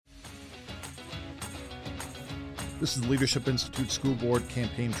This is the Leadership Institute School Board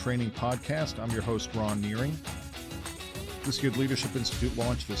Campaign Training Podcast. I'm your host, Ron Nearing. This year, the Leadership Institute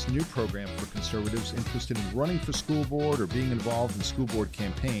launched this new program for conservatives interested in running for school board or being involved in school board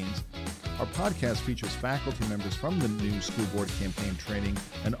campaigns. Our podcast features faculty members from the new school board campaign training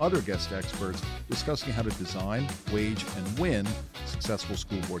and other guest experts discussing how to design, wage, and win successful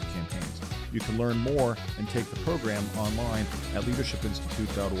school board campaigns. You can learn more and take the program online at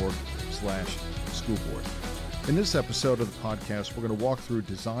leadershipinstitute.org/schoolboard. In this episode of the podcast, we're going to walk through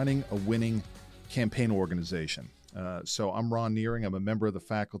designing a winning campaign organization. So I'm Ron Nearing. I'm a member of the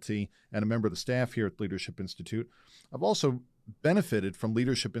faculty and a member of the staff here at Leadership Institute. I've also benefited from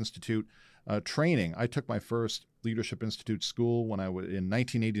Leadership Institute training. I took my first Leadership Institute school when I was in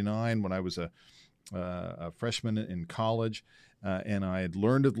 1989 when I was a freshman in college, and I had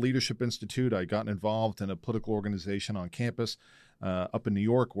learned at Leadership Institute. I had gotten involved in a political organization on campus up in New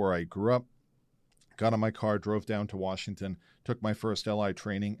York where I grew up. Got on my car, drove down to Washington, took my first LI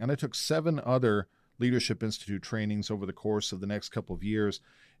training, and I took 7 other Leadership Institute trainings over the course of the next couple of years.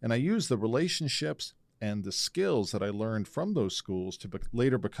 And I used the relationships and the skills that I learned from those schools to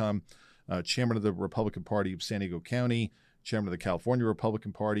later become chairman of the Republican Party of San Diego County, chairman of the California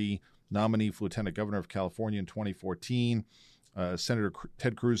Republican Party, nominee for Lieutenant Governor of California in 2014, Senator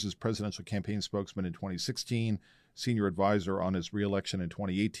Ted Cruz's presidential campaign spokesman in 2016, senior advisor on his reelection in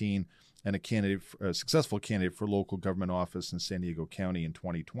 2018, and a successful candidate for local government office in San Diego County in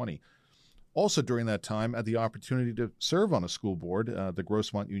 2020. Also during that time, I had the opportunity to serve on a school board, the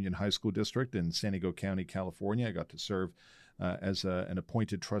Grossmont Union High School District in San Diego County, California. I got to serve as an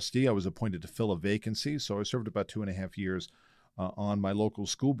appointed trustee. I was appointed to fill a vacancy, so I served about 2.5 years on my local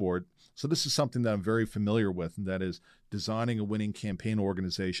school board. So this is something that I'm very familiar with, and that is designing a winning campaign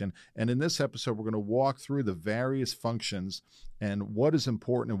organization. And in this episode, we're going to walk through the various functions and what is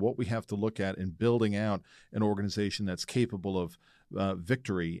important and what we have to look at in building out an organization that's capable of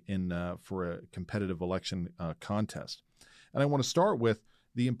victory for a competitive election contest. And I want to start with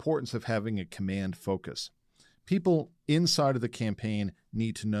the importance of having a command focus. People inside of the campaign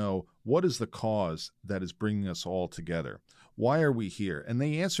need to know what is the cause that is bringing us all together. Why are we here? And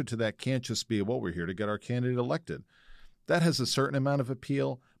the answer to that can't just be, well, we're here to get our candidate elected. That has a certain amount of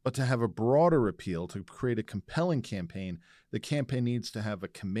appeal, but to have a broader appeal, to create a compelling campaign, the campaign needs to have a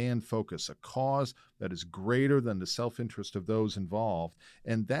command focus, a cause that is greater than the self-interest of those involved.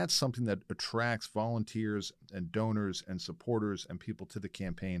 And that's something that attracts volunteers and donors and supporters and people to the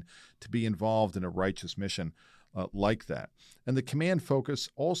campaign to be involved in a righteous mission like that. And the command focus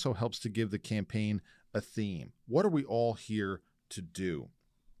also helps to give the campaign a theme. What are we all here to do?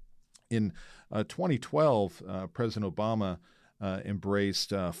 In 2012, President Obama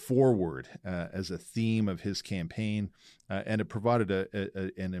embraced forward as a theme of his campaign, and it provided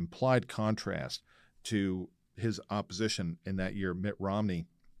an implied contrast to his opposition in that year, Mitt Romney,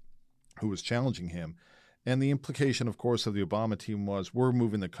 who was challenging him. And the implication, of course, of the Obama team was we're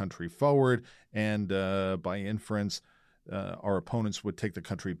moving the country forward, and by inference, our opponents would take the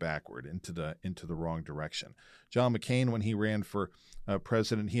country backward into the wrong direction. John McCain, when he ran for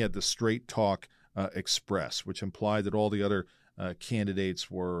president, he had the straight talk express, which implied that all the other candidates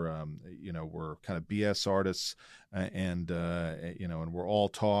were kind of BS artists, and we're all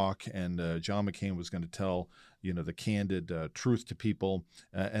talk. And John McCain was going to tell the candid truth to people,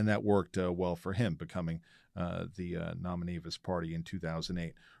 and that worked well for him, becoming the nominee of his party in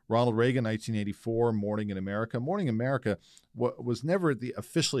 2008. Ronald Reagan, 1984, Morning in America. Morning in America was never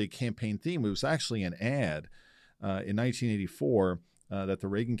officially a campaign theme. It was actually an ad in 1984 that the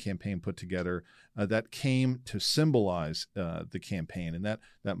Reagan campaign put together that came to symbolize the campaign. And that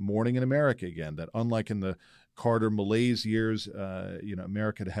Morning in America, again, that unlike in the Carter malaise years,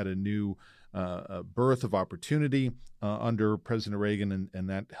 America had a new birth of opportunity under President Reagan, and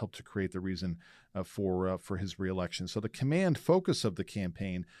that helped to create the reason for his reelection. So the command focus of the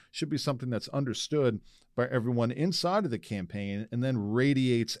campaign should be something that's understood by everyone inside of the campaign and then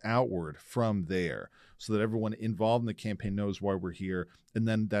radiates outward from there so that everyone involved in the campaign knows why we're here. And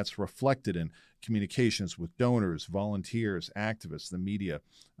then that's reflected in communications with donors, volunteers, activists, the media,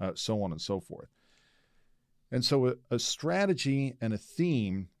 so on and so forth. And so a strategy and a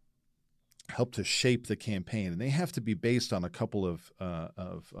theme help to shape the campaign, and they have to be based on a couple of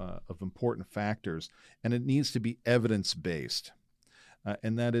important factors, and it needs to be evidence-based.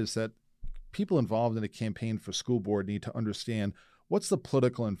 And that is that people involved in a campaign for school board need to understand what's the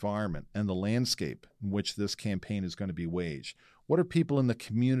political environment and the landscape in which this campaign is going to be waged. What are people in the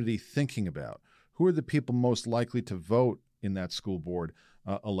community thinking about? Who are the people most likely to vote in that school board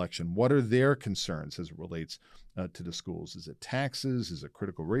election? What are their concerns as it relates to the schools? Is it taxes? Is it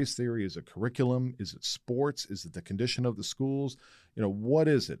critical race theory? Is it curriculum? Is it sports? Is it the condition of the schools? What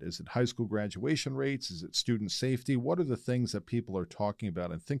is it? Is it high school graduation rates? Is it student safety? What are the things that people are talking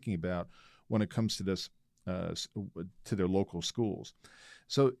about and thinking about when it comes to this, to their local schools?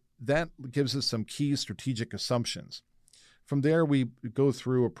 So that gives us some key strategic assumptions. From there, we go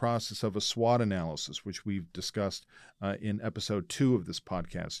through a process of a SWOT analysis, which we've discussed in episode 2 of this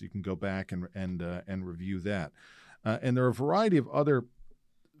podcast. You can go back and review that. And there are a variety of other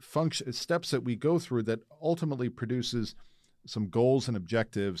steps that we go through that ultimately produces some goals and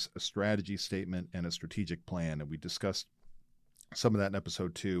objectives, a strategy statement, and a strategic plan. And we discussed some of that in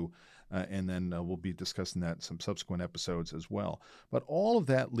episode 2, and then we'll be discussing that in some subsequent episodes as well. But all of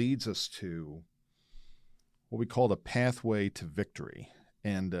that leads us to what we call the pathway to victory.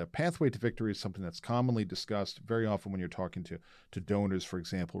 And pathway to victory is something that's commonly discussed very often when you're talking to donors, for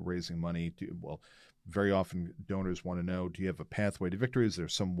example, raising money. Very often donors want to know, do you have a pathway to victory? Is there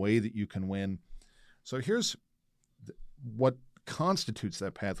some way that you can win? So here's what constitutes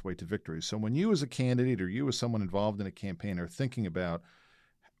that pathway to victory. So when you as a candidate or you as someone involved in a campaign are thinking about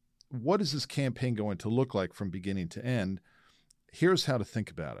what is this campaign going to look like from beginning to end, here's how to think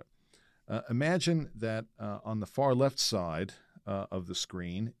about it. Imagine that on the far left side of the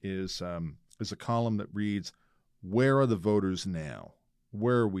screen is a column that reads, where are the voters now?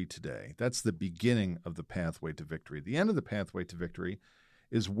 Where are we today? That's the beginning of the pathway to victory. The end of the pathway to victory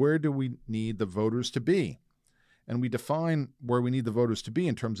is where do we need the voters to be? And we define where we need the voters to be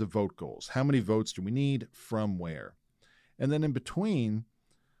in terms of vote goals. How many votes do we need from where? And then in between,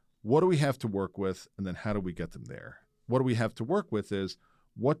 what do we have to work with? And then how do we get them there? What do we have to work with is,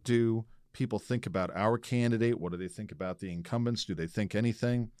 what do people think about our candidate? What do they think about the incumbents? Do they think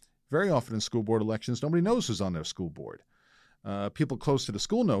anything? Very often in school board elections, nobody knows who's on their school board. People close to the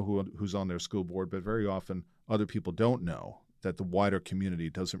school know who's on their school board, but very often other people don't know, that the wider community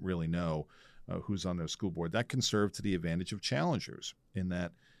doesn't really know who's on their school board. That can serve to the advantage of challengers, in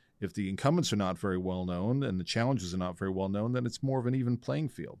that if the incumbents are not very well known and the challengers are not very well known, then it's more of an even playing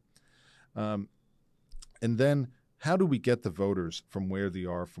field. And then how do we get the voters from where they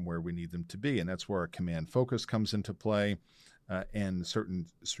are, from where we need them to be? And that's where our command focus comes into play, and certain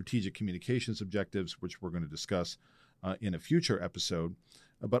strategic communications objectives, which we're going to discuss in a future episode.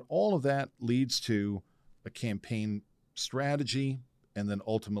 But all of that leads to a campaign strategy, and then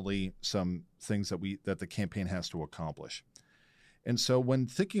ultimately some things that the campaign has to accomplish. And so when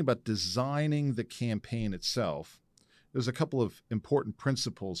thinking about designing the campaign itself, there's a couple of important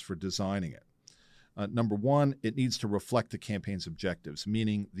principles for designing it. Number one, it needs to reflect the campaign's objectives,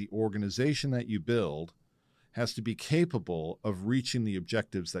 meaning the organization that you build has to be capable of reaching the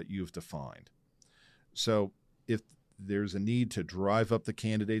objectives that you've defined. So if there's a need to drive up the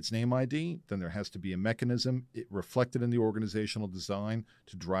candidate's name ID, then there has to be a mechanism reflected in the organizational design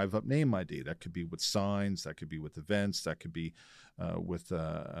to drive up name ID. That could be with signs, that could be with events, that could be with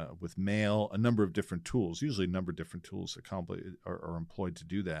mail, a number of different tools. Usually a number of different tools are employed to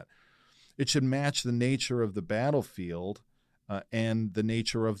do that. It should match the nature of the battlefield and the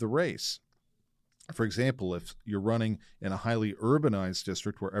nature of the race. For example, if you're running in a highly urbanized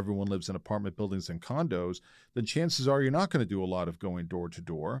district where everyone lives in apartment buildings and condos, then chances are you're not going to do a lot of going door to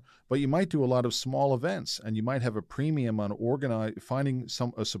door, but you might do a lot of small events, and you might have a premium on finding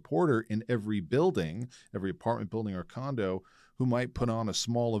a supporter in every building, every apartment building or condo, who might put on a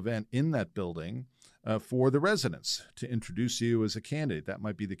small event in that building for the residents to introduce you as a candidate. That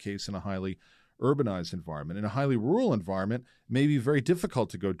might be the case in a highly urbanized environment. In a highly rural environment, it may be very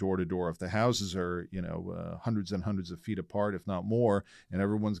difficult to go door to door if the houses are, hundreds and hundreds of feet apart, if not more, and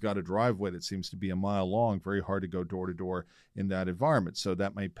everyone's got a driveway that seems to be a mile long. Very hard to go door to door in that environment. So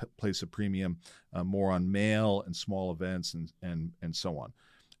that may place a premium more on mail and small events and so on.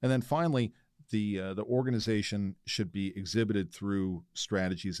 And then finally, the organization should be exhibited through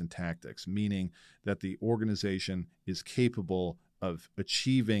strategies and tactics, meaning that the organization is capable of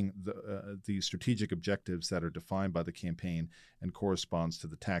achieving the strategic objectives that are defined by the campaign and corresponds to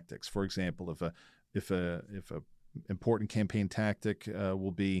the tactics. For example, if a important campaign tactic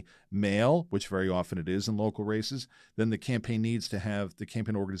will be mail, which very often it is in local races, then the campaign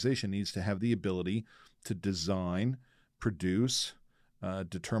organization needs to have the ability to design, produce,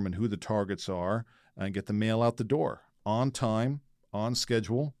 determine who the targets are, and get the mail out the door on time, on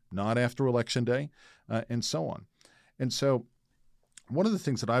schedule, not after Election Day, and so on. And so one of the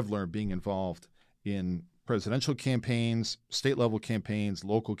things that I've learned being involved in presidential campaigns, state-level campaigns,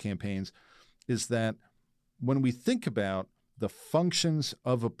 local campaigns, is that when we think about the functions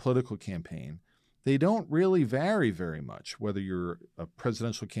of a political campaign, they don't really vary very much, whether you're a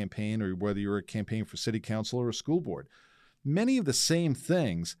presidential campaign or whether you're a campaign for city council or a school board. Many of the same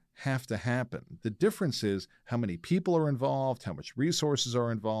things have to happen. The difference is how many people are involved, how much resources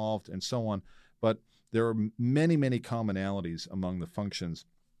are involved, and so on. But there are many, many commonalities among the functions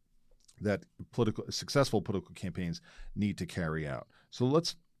that successful political campaigns need to carry out. So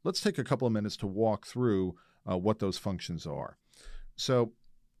let's take a couple of minutes to walk through what those functions are. So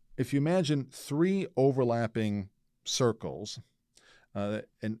if you imagine 3 overlapping circles,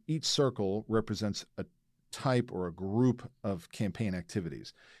 and each circle represents a type or a group of campaign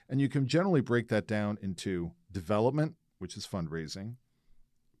activities. And you can generally break that down into development, which is fundraising,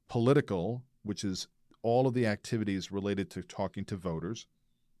 political, which is all of the activities related to talking to voters,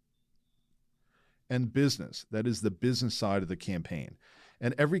 and business, that is the business side of the campaign.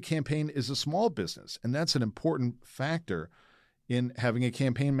 And every campaign is a small business, and that's an important factor in having a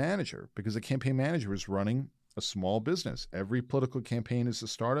campaign manager, because a campaign manager is running a small business. Every political campaign is a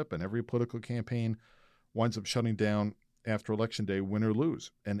startup, and every political campaign winds up shutting down after Election Day, win or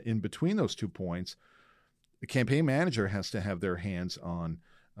lose. And in between those 2 points, the campaign manager has to have their hands on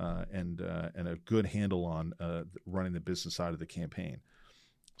and a good handle on running the business side of the campaign.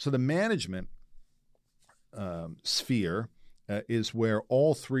 So the management sphere is where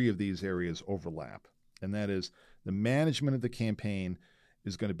all 3 of these areas overlap. And that is the management of the campaign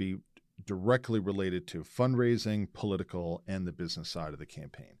is going to be directly related to fundraising, political, and the business side of the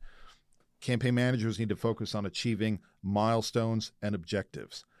campaign. Campaign managers need to focus on achieving milestones and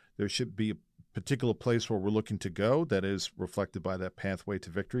objectives. There should be a particular place where we're looking to go that is reflected by that pathway to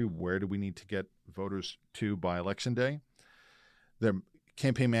victory. Where do we need to get voters to by Election Day? The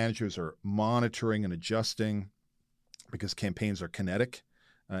campaign managers are monitoring and adjusting, because campaigns are kinetic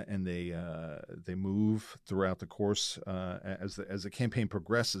and they move throughout the course. As the campaign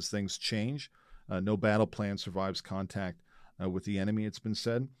progresses, things change. No battle plan survives contact with the enemy, it's been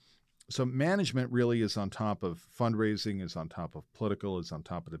said. So management really is on top of fundraising, is on top of political, is on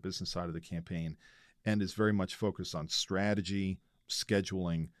top of the business side of the campaign, and is very much focused on strategy,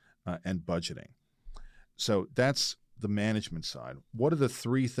 scheduling, and budgeting. So that's the management side. What are the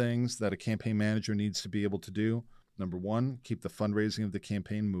 3 things that a campaign manager needs to be able to do? Number 1, keep the fundraising of the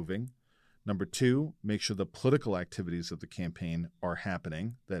campaign moving. Number 2, make sure the political activities of the campaign are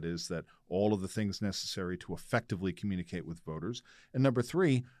happening. That is, that all of the things necessary to effectively communicate with voters. And number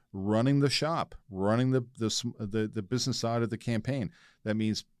 3, running the shop, running the business side of the campaign. That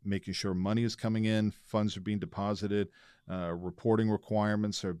means making sure money is coming in, funds are being deposited, reporting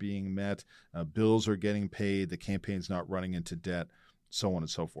requirements are being met, bills are getting paid, the campaign's not running into debt, so on and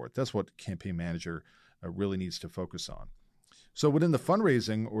so forth. That's what campaign manager really needs to focus on. So within the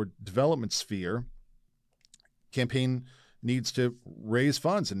fundraising or development sphere, campaign needs to raise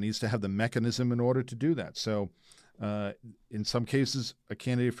funds and needs to have the mechanism in order to do that. So in some cases, a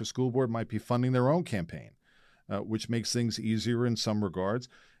candidate for school board might be funding their own campaign, which makes things easier in some regards.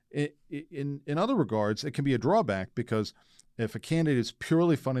 In other regards, it can be a drawback, because if a candidate is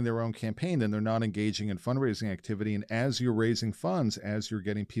purely funding their own campaign, then they're not engaging in fundraising activity. And as you're raising funds, as you're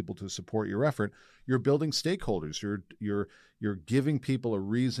getting people to support your effort, you're building stakeholders. You're giving people a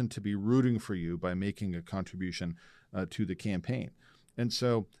reason to be rooting for you by making a contribution to the campaign. And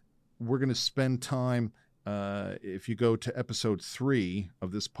so we're going to spend time, if you go to episode 3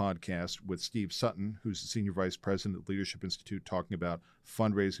 of this podcast with Steve Sutton, who's the Senior Vice President at Leadership Institute, talking about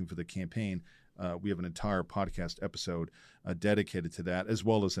fundraising for the campaign. We have an entire podcast episode dedicated to that, as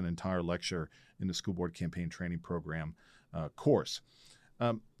well as an entire lecture in the School Board Campaign Training Program course.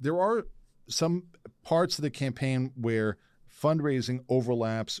 There are some parts of the campaign where fundraising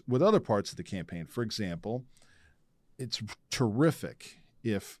overlaps with other parts of the campaign. For example, it's terrific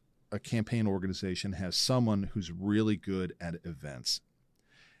if a campaign organization has someone who's really good at events,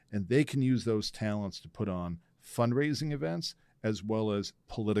 and they can use those talents to put on fundraising events as well as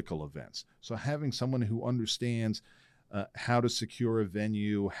political events. So having someone who understands how to secure a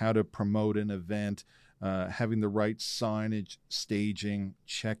venue, how to promote an event, having the right signage, staging,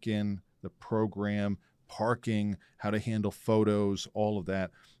 check-in, the program, parking, how to handle photos, all of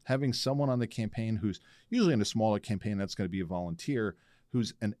that. Having someone on the campaign who's usually in a smaller campaign, that's going to be a volunteer,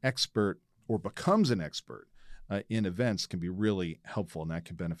 who's an expert or becomes an expert in events can be really helpful, and that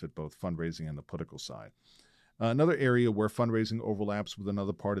can benefit both fundraising and the political side. Another area where fundraising overlaps with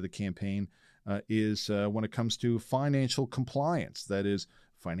another part of the campaign is when it comes to financial compliance. That is,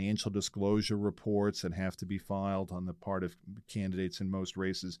 financial disclosure reports that have to be filed on the part of candidates in most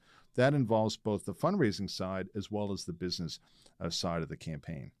races. That involves both the fundraising side as well as the business side of the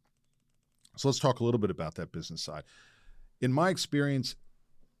campaign. So let's talk a little bit about that business side. In my experience,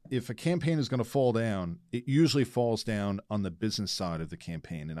 if a campaign is going to fall down, it usually falls down on the business side of the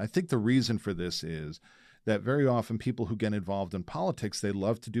campaign. And I think the reason for this is that very often people who get involved in politics, they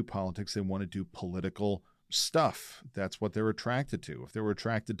love to do politics. They want to do political stuff. That's what they're attracted to. If they were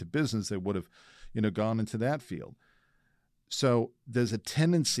attracted to business, they would have, gone into that field. So there's a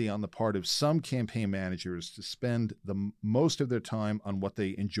tendency on the part of some campaign managers to spend the most of their time on what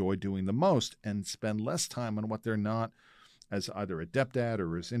they enjoy doing the most and spend less time on what they're not as either adept at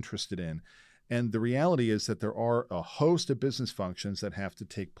or as interested in. And the reality is that there are a host of business functions that have to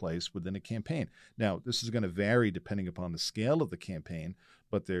take place within a campaign. Now, this is going to vary depending upon the scale of the campaign,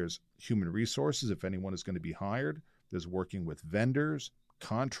 but there's human resources if anyone is going to be hired. There's working with vendors,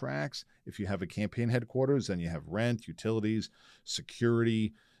 contracts. If you have a campaign headquarters, then you have rent, utilities,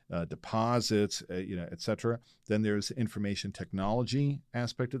 security, deposits, et cetera. Then there's information technology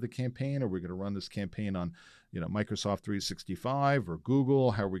aspect of the campaign. Are we going to run this campaign on, Microsoft 365 or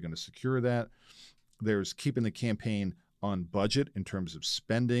Google? How are we going to secure that? There's keeping the campaign on budget in terms of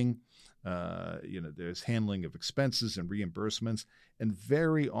spending. There's handling of expenses and reimbursements. And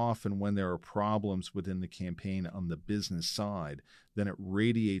very often when there are problems within the campaign on the business side, then it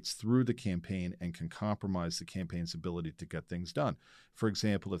radiates through the campaign and can compromise the campaign's ability to get things done. For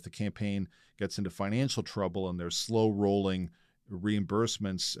example, if the campaign gets into financial trouble and there's slow rolling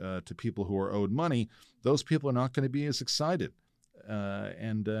reimbursements to people who are owed money, those people are not going to be as excited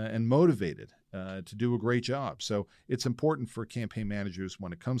and motivated to do a great job. So it's important for campaign managers,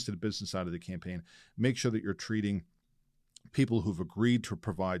 when it comes to the business side of the campaign, make sure that you're treating people who've agreed to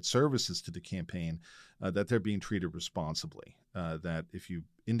provide services to the campaign, that they're being treated responsibly. That if you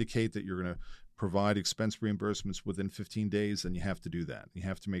indicate that you're going to provide expense reimbursements within 15 days, then you have to do that. You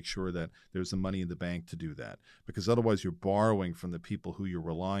have to make sure that there's the money in the bank to do that, because otherwise you're borrowing from the people who you're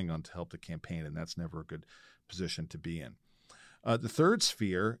relying on to help the campaign, and that's never a good position to be in. The third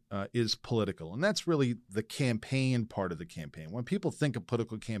sphere is political, and that's really the campaign part of the campaign. When people think of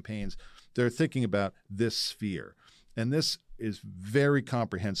political campaigns, they're thinking about this sphere. And this is very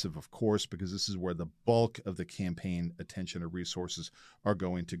comprehensive, of course, because this is where the bulk of the campaign attention or resources are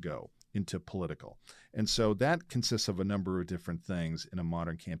going to go, into political. And so that consists of a number of different things in a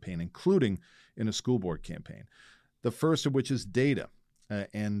modern campaign, including in a school board campaign. The first of which is data.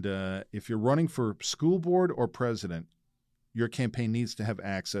 If you're running for school board or president, your campaign needs to have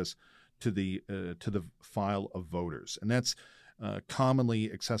access to the file of voters. And that's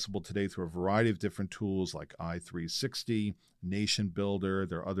commonly accessible today through a variety of different tools like i360, Nation Builder.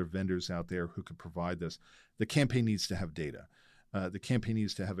 There are other vendors out there who can provide this. The campaign needs to have data. The campaign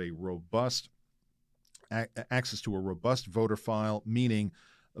needs to have a robust access to a robust voter file, meaning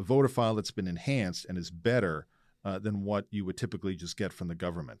a voter file that's been enhanced and is better than what you would typically just get from the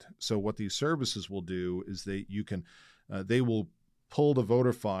government. So what these services will do is they will pull the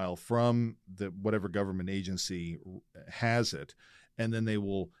voter file from whatever government agency has it, and then they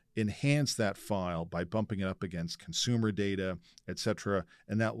will enhance that file by bumping it up against consumer data, et cetera,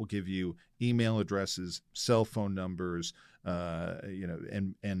 and that will give you email addresses, cell phone numbers,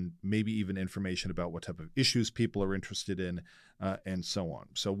 and maybe even information about what type of issues people are interested in, and so on.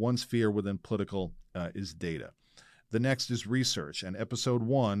 So one sphere within political is data. The next is research, and episode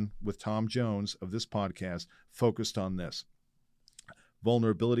 1 with Tom Jones of this podcast focused on this.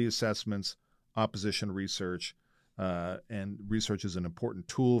 Vulnerability assessments, opposition research, and research is an important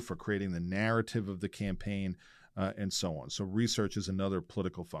tool for creating the narrative of the campaign, and so on. So research is another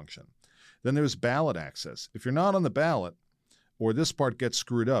political function. Then there's ballot access. If you're not on the ballot, or this part gets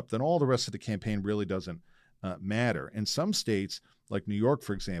screwed up, then all the rest of the campaign really doesn't matter. In some states, like New York,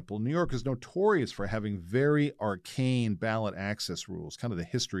 for example, New York is notorious for having very arcane ballot access rules. Kind of the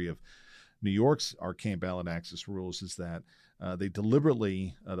history of New York's arcane ballot access rules is that they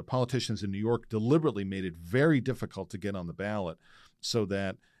deliberately, the politicians in New York deliberately made it very difficult to get on the ballot, so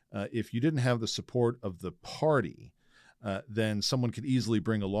that if you didn't have the support of the party, then someone could easily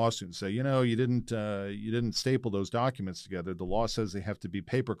bring a lawsuit and say, you didn't staple those documents together. The law says they have to be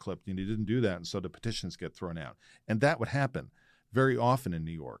paper clipped, and you didn't do that, and so the petitions get thrown out. And that would happen very often in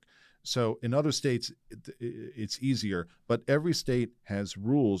New York. So in other states, it's easier, but every state has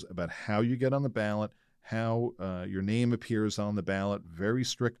rules about how you get on the ballot, how your name appears on the ballot, very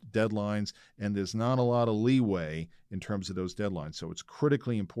strict deadlines, and there's not a lot of leeway in terms of those deadlines. So it's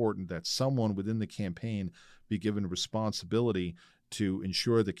critically important that someone within the campaign be given responsibility to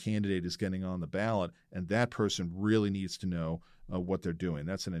ensure the candidate is getting on the ballot, and that person really needs to know what they're doing.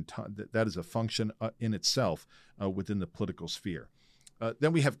 That is a function in itself within the political sphere.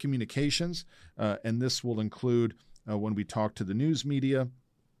 Then we have communications, and this will include when we talk to the news media,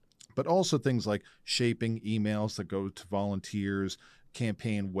 but also things like shaping emails that go to volunteers,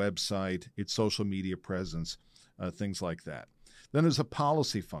 campaign website, its social media presence, things like that. Then there's a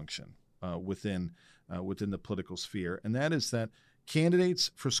policy function within the political sphere, and that is that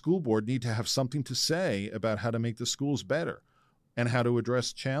candidates for school board need to have something to say about how to make the schools better and how to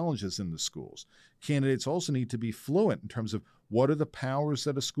address challenges in the schools. Candidates also need to be fluent in terms of what are the powers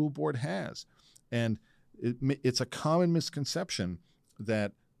that a school board has. And it's a common misconception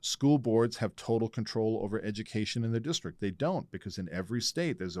that school boards have total control over education in their district. They don't, because in every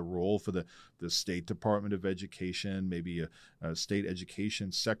state there's a role for the State Department of Education, maybe a state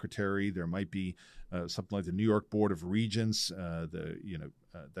education secretary. There might be something like the New York Board of Regents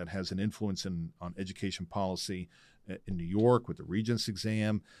that has an influence on education policy in New York with the Regents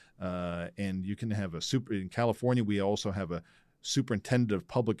exam. And you can have in California, we also have a superintendent of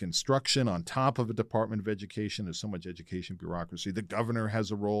public instruction on top of a Department of Education. There's so much education bureaucracy. The governor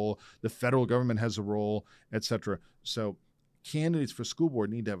has a role. The federal government has a role, et cetera. So candidates for school board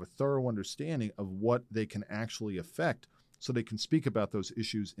need to have a thorough understanding of what they can actually affect so they can speak about those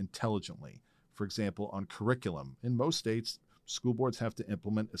issues intelligently. For example, on curriculum. In most states, school boards have to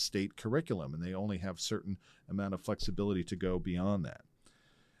implement a state curriculum, and they only have a certain amount of flexibility to go beyond that.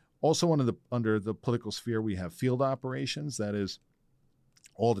 Also, under the political sphere, we have field operations. That is,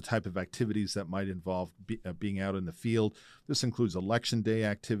 all the type of activities that might involve being out in the field. This includes election day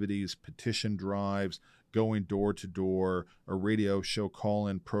activities, petition drives, going door to door, a radio show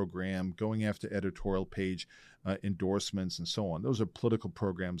call-in program, going after editorial page endorsements, and so on. Those are political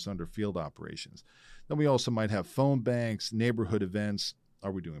programs under field operations. Then we also might have phone banks, neighborhood events.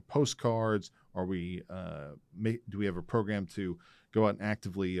 Are we doing postcards? Do we have a program to go out and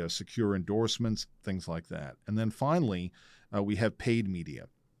actively secure endorsements, things like that? And then finally, we have paid media.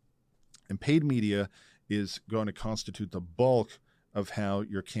 And paid media is going to constitute the bulk of how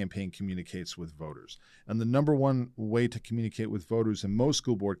your campaign communicates with voters. And the number one way to communicate with voters in most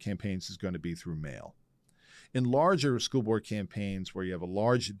school board campaigns is going to be through mail. In larger school board campaigns where you have a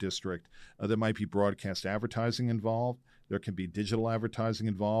large district, there might be broadcast advertising involved. There can be digital advertising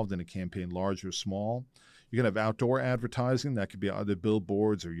involved in a campaign, large or small. You can have outdoor advertising. That could be either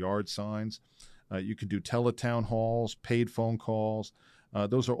billboards or yard signs. You can do teletown halls, paid phone calls.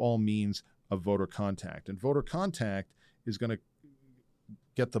 Those are all means of voter contact. And voter contact is going to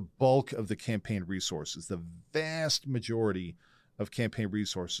get the bulk of the campaign resources. The vast majority of campaign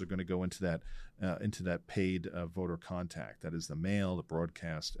resources are going to go into that paid voter contact. That is the mail, the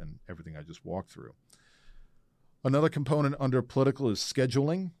broadcast, and everything I just walked through. Another component under political is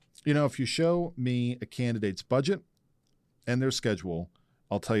scheduling. You know, if you show me a candidate's budget and their schedule,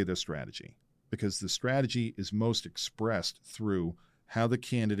 I'll tell you their strategy, because the strategy is most expressed through how the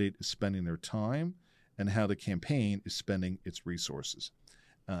candidate is spending their time and how the campaign is spending its resources,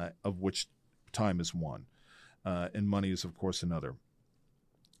 of which time is one, and money is, of course, another.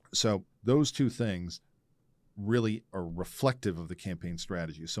 So those two things really are reflective of the campaign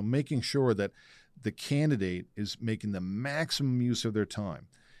strategy. So making sure that the candidate is making the maximum use of their time.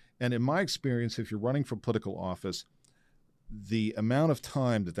 And in my experience, if you're running for political office, the amount of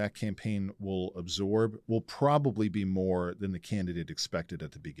time that campaign will absorb will probably be more than the candidate expected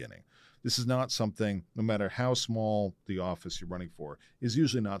at the beginning. This is not something, no matter how small the office you're running for, is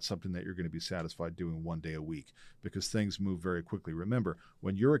usually not something that you're going to be satisfied doing one day a week, because things move very quickly. Remember,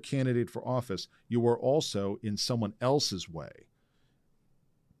 when you're a candidate for office, you are also in someone else's way.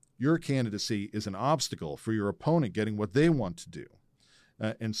 Your candidacy is an obstacle for your opponent getting what they want to do.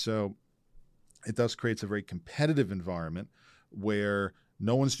 And so it thus creates a very competitive environment where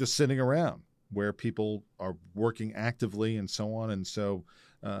no one's just sitting around, where people are working actively and so on. And so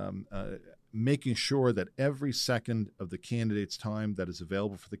making sure that every second of the candidate's time that is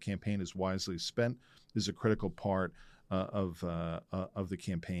available for the campaign is wisely spent is a critical part of the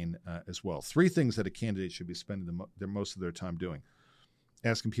campaign as well. Three things that a candidate should be spending most of their time doing: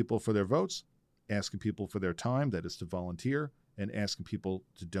 asking people for their votes, asking people for their time, that is to volunteer, and asking people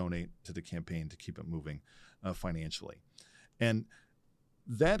to donate to the campaign to keep it moving financially. And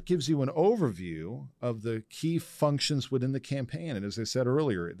that gives you an overview of the key functions within the campaign. And as I said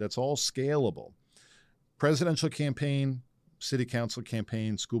earlier, that's all scalable. Presidential campaign, city council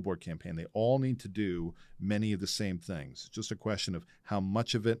campaign, school board campaign, they all need to do many of the same things. It's just a question of how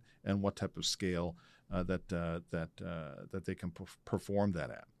much of it and what type of scale that they can perform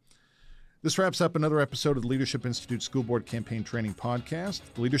that at. This wraps up another episode of the Leadership Institute School Board Campaign Training Podcast.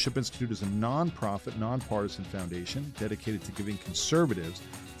 The Leadership Institute is a nonprofit, nonpartisan foundation dedicated to giving conservatives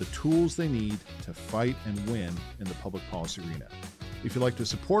the tools they need to fight and win in the public policy arena. If you'd like to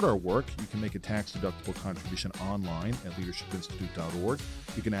support our work, you can make a tax-deductible contribution online at leadershipinstitute.org.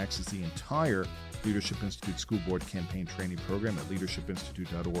 You can access the entire Leadership Institute School Board Campaign Training Program at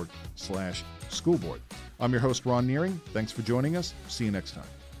leadershipinstitute.org/schoolboard. I'm your host, Ron Nearing. Thanks for joining us. See you next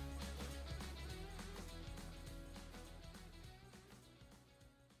time.